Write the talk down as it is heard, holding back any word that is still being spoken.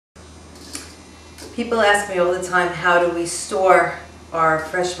People ask me all the time, how do we store our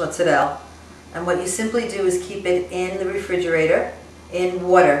fresh mozzarella? And what you simply do is keep it in the refrigerator in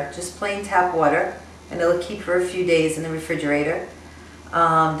water, just plain tap water, and it'll keep for a few days in the refrigerator.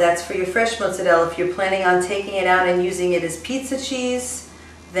 That's for your fresh mozzarella. If you're planning on taking it out and using it as pizza cheese,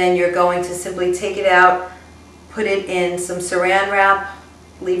 then you're going to simply take it out, put it in some saran wrap,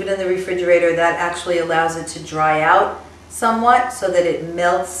 leave it in the refrigerator. That actually allows it to dry out somewhat so that it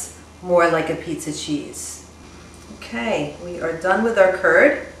melts more like a pizza cheese. Okay, we are done with our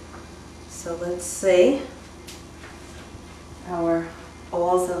curd. So let's see our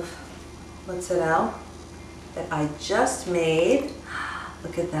balls of mozzarella that I just made.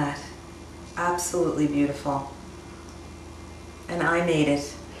 Look at that. Absolutely beautiful. And I made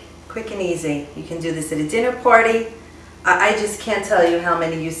it. Quick and easy. You can do this at a dinner party. I just can't tell you how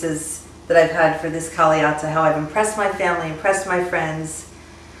many uses that I've had for this cagliata, how I've impressed my family, impressed my friends.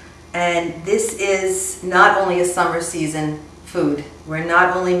 And this is not only a summer season food. We're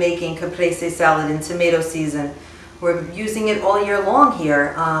not only making caprese salad in tomato season. We're using it all year long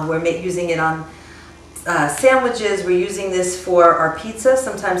here. We're using it on sandwiches. We're using this for our pizza.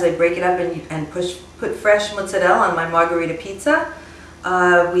 Sometimes I break it up and put fresh mozzarella on my margherita pizza.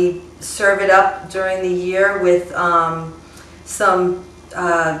 We serve it up during the year with some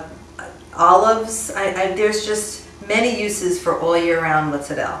olives. There's just many uses for all year round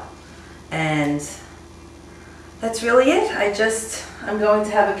mozzarella. And that's really it. I'm going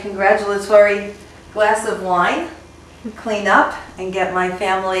to have a congratulatory glass of wine, clean up, and get my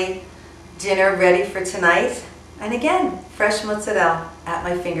family dinner ready for tonight. And again, fresh mozzarella at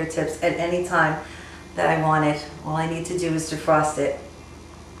my fingertips at any time that I want it. All I need to do is defrost it.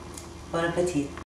 Bon appetit.